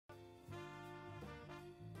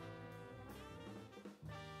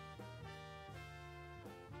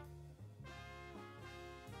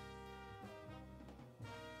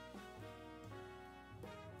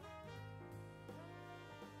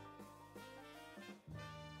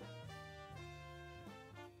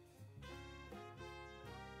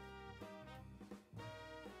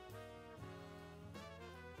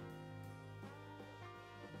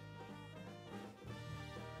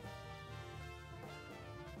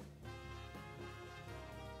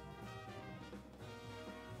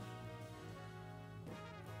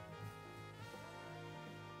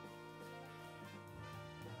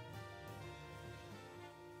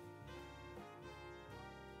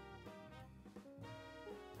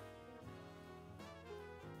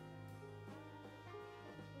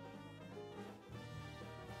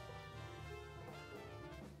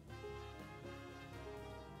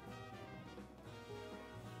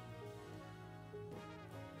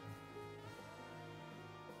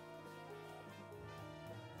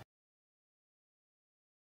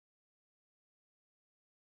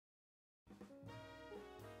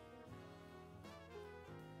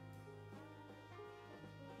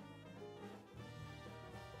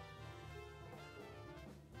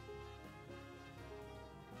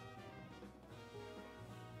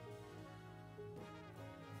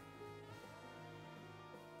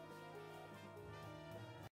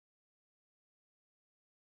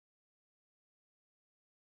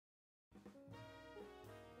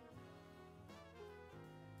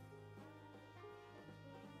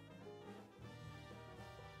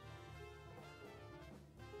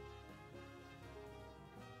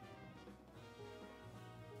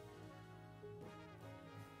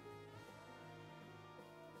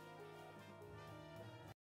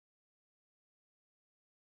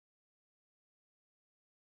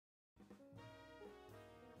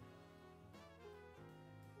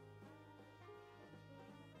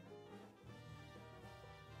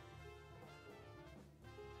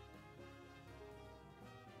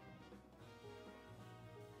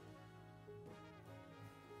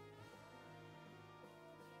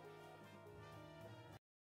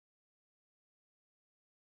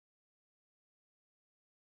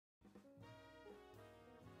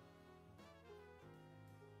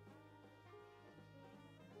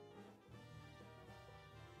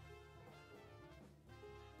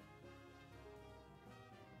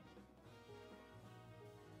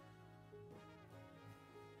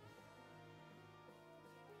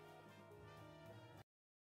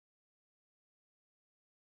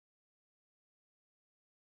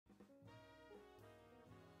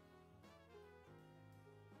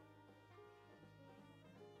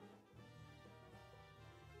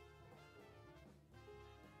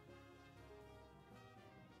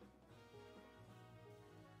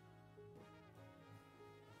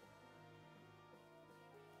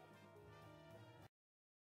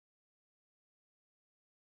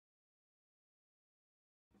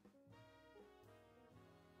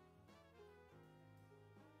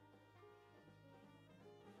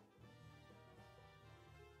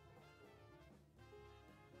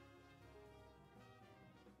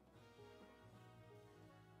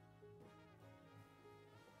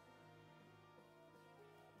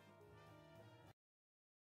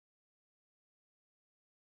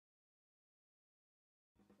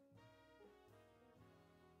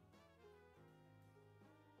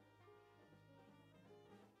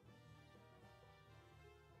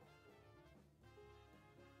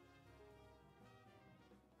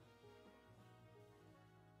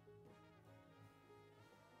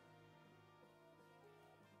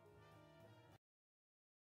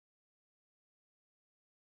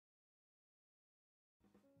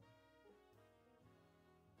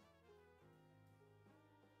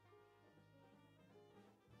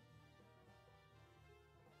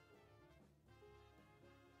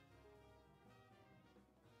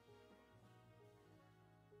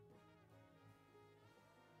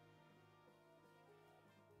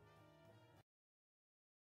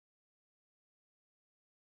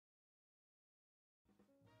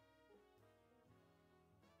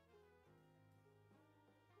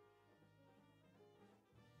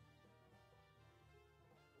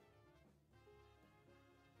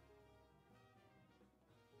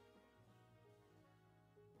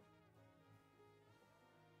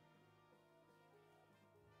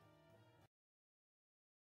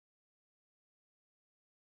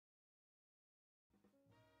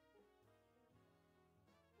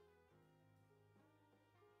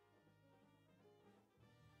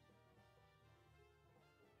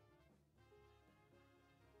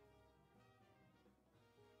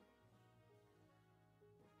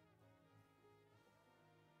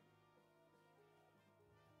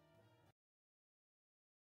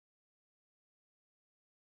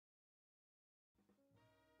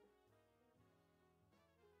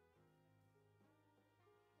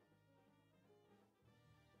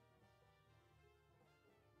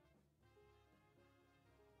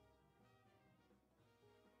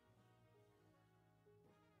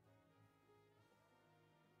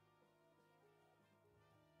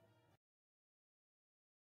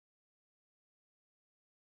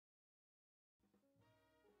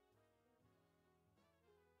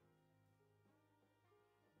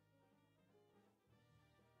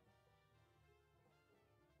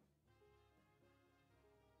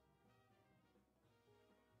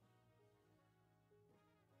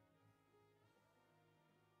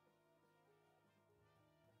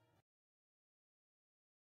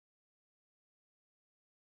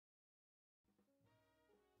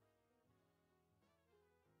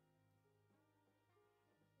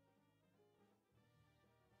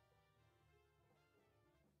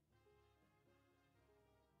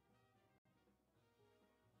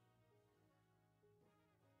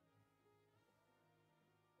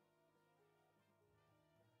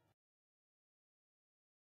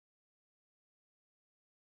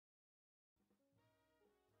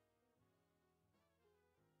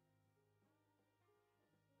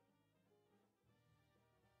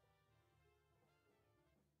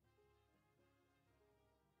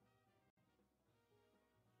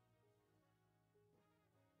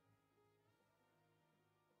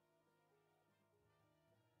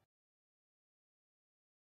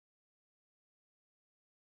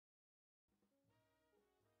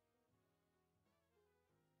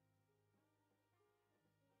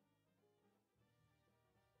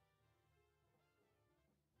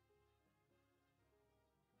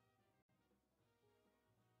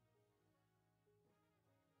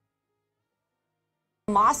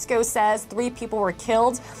Moscow says 3 people were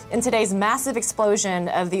killed in today's massive explosion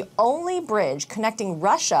of the only bridge connecting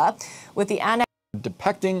Russia with the annex.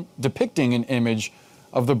 Depicting an image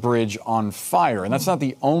of the bridge on fire. And that's not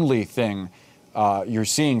the only thing you're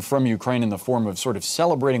seeing from Ukraine in the form of sort of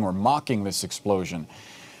celebrating or mocking this explosion.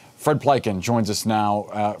 Fred Pleiken joins us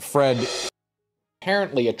now. Fred.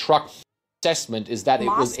 Apparently a truck assessment is that it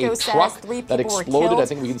was a truck that exploded. I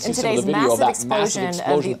think we can see some of the video of that massive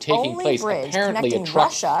explosion taking place. Apparently a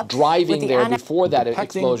truck driving there before that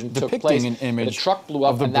explosion took place. The truck blew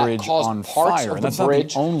up and that caused parts of the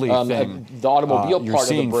bridge, the automobile part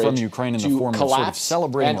of the bridge, to collapse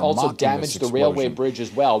and also damage the railway bridge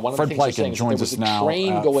as well. One of the things they're saying is that there was a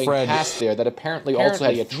train going past there that apparently also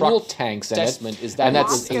had fuel tanks in it, and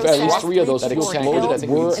that's at least 3 of those fuel tanks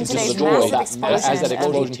were destroyed as that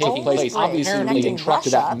explosion taking place. Obviously, in truck to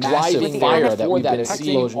that massive fire that we've been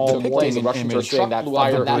seeing took place. The Russians are saying that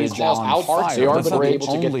fire is now out. They are able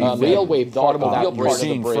to get the railway, the automobile part of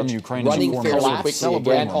the bridge running fairly quickly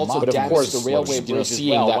again. Also, but of course, the railway bridge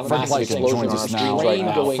seeing that massive explosion on the streets right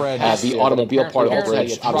now. The automobile part of the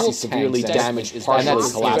bridge obviously severely damaged, and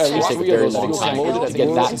that's collapsed. It take a very long time to get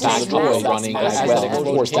that back up running as well. Of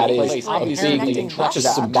course, that is a big,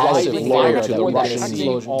 just symbolic layer to the Russian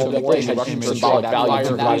explosion. The Russian symbolic value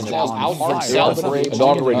to that out himself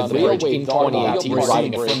inaugurated the bridge in 2018,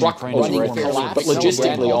 riding a truck over it. But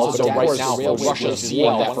logistically, also right now, Russia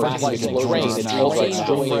seeing that massive explosion, it's also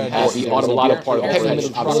destroying the automotive part of the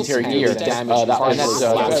bridge, military gear, and that's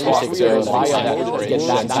logistics to get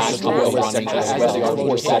that back up running as well. Of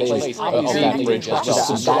course, that is of that bridge as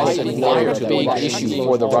well. Symbolic layer to big issue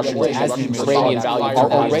for the Russians as the Ukrainians are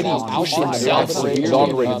already pushing themselves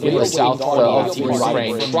inaugurated in the south of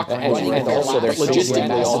Ukraine, and also their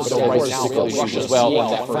logistically also right now as well.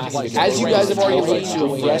 As you guys have already alluded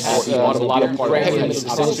to, yes, a lot of Ukrainians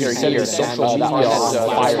military gear,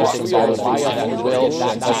 fires involved that will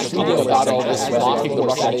speaking about all this, mocking the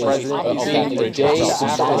Russian president the day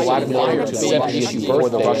after Vladimir Putin's issue for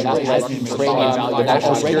the Russian Ukrainian, the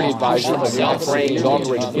national security advisor of Ukraine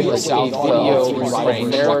inaugurated in the south of Ukraine,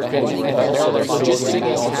 American and also their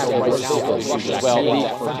logistics as well.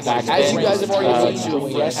 As you guys have already alluded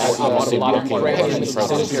to, yes, a lot of Ukrainians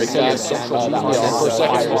military gear,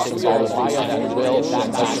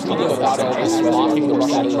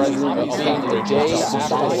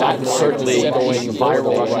 certainly going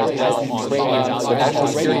viral right now on the national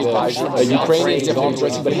security advisor. Ukrainians have been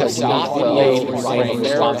present, but has not been made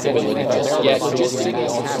responsibility yet.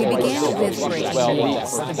 He began with great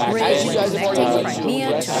news. The bridge connecting Crimea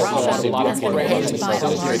to Russia has been hit by a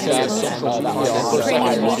large explosion.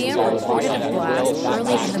 Ukrainian media reported a blast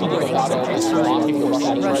early in the morning Central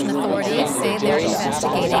Time. Russian authorities say they're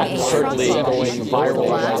investigating a certainly going viral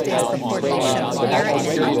blast as the reported shown here, and it's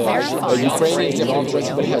not verified. Ukrainians have been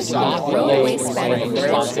present, but has not been railway span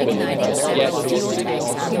bridge igniting several fuel tanks.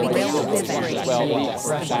 He began with very news.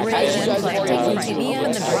 The bridge then connecting Crimea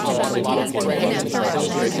and the bridge has been hit after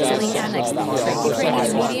Russia recently annexed the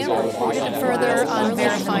Ukrainian media reported further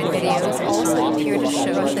unverified videos also appear to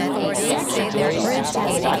show that authorities say they're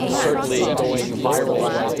investigating a cross-continental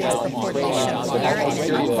blast as the reported shown here, and it's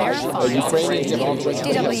not verified.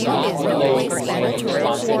 DW is no way planning to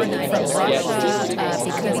report from Russia because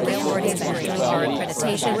the authorities are doing our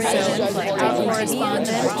accreditation session. Our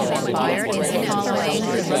correspondent, Jim Bayer, is following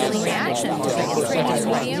the daily reaction to the Ukrainian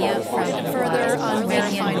media from further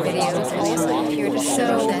unverified videos also appear to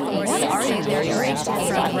show that authorities say they're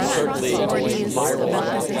investigating from Russian authorities the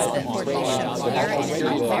blast is the reported shown here, and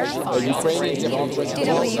it's not verified.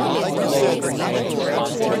 DW is no way planning to report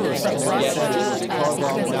from Russia because the authorities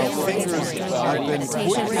are doing our accreditation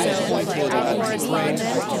session. Our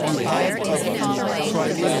correspondent, Jim Bayer, is following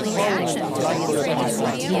the daily reaction to the Ukrainian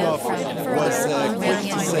media from further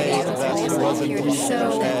unverified videos also appear to show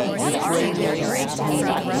that authorities say they're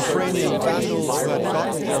investigating Ukrainian vandals had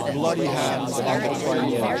gotten their bloody hands on the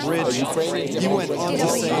Crimea bridge. He went on to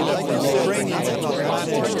say that the Ukrainians had not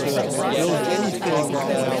managed to build anything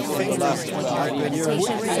in the last 25 years,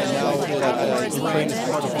 and now that Ukraine is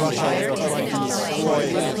part of Russia, they're trying to destroy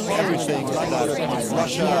everything that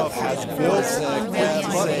Russia has built.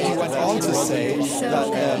 But he went on to say that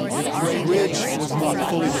the bridge was not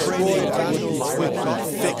fully destroyed, vandals had not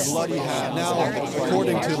fixed. Now,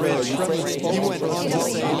 according to the he went on to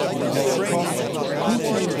say that the Ukrainians had not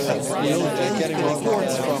managed to build, getting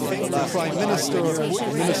reports from the Prime Minister,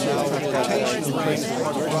 Minister of Transportation,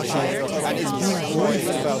 of Russia, and his brief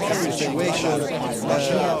about the situation.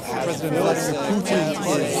 President-elect Putin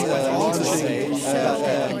is launching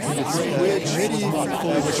a committee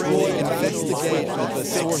which will investigate the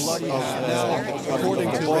source of now, according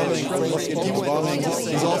to the bombing,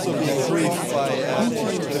 is also being briefed by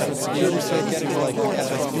different security services like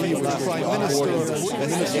FSB, with the Prime Minister,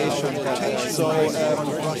 investigation. So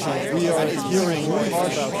we are hearing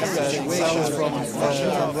harsh sounds from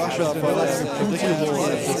Russia, but in particular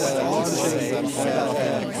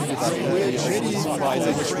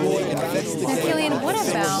Julian, what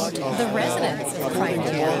about the residents of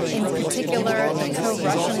Crimea, in particular the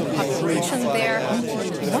pro-Russian population there?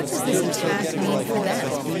 What does this attack mean for them?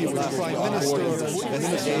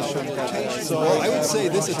 So I would say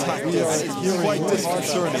this attack is quite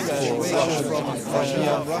disconcerting for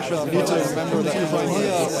Russia. We need to remember that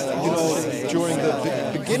Crimea, during the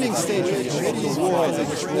beginning stages of the war,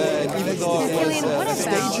 even though it was a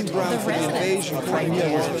staging ground for the invasion, Crimea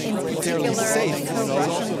was fairly safe.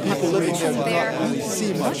 People living there did not really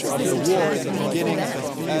see much of the war in the beginning.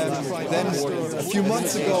 Then a few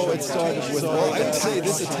months ago it started with, I would say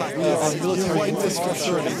this attack is quite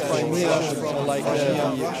disconcerting. Crimea, like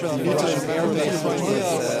military air base,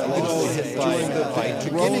 hit during the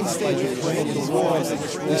beginning stages of the war.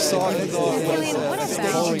 We saw it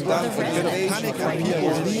falling down a bit of panic and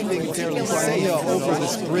people leaving Crimea over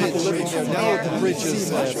this bridge. Now the bridge is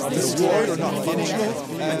destroyed or not functional.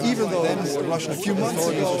 And even though Russia a few months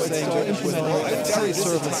ago saying to implement a ferry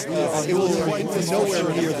service, it will be nowhere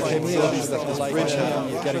near the capabilities that this bridge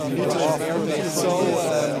had getting people off. So,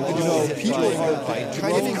 people are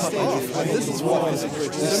kind of cut off. And this is what we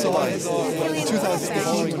saw in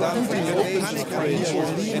 2018 people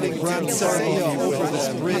leaving Grand Ceremony over this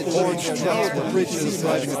bridge. Now the bridge is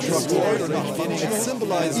destroyed or not functional. It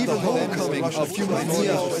symbolized the homecoming of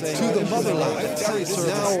Crimea to the motherland.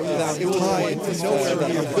 Now that tie nowhere the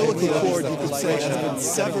umbilical cord, you could say, has been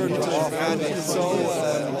severed off, and so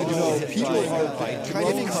people are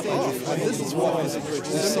kind of cut off. And this is what we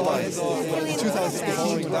saw in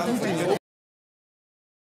 2018.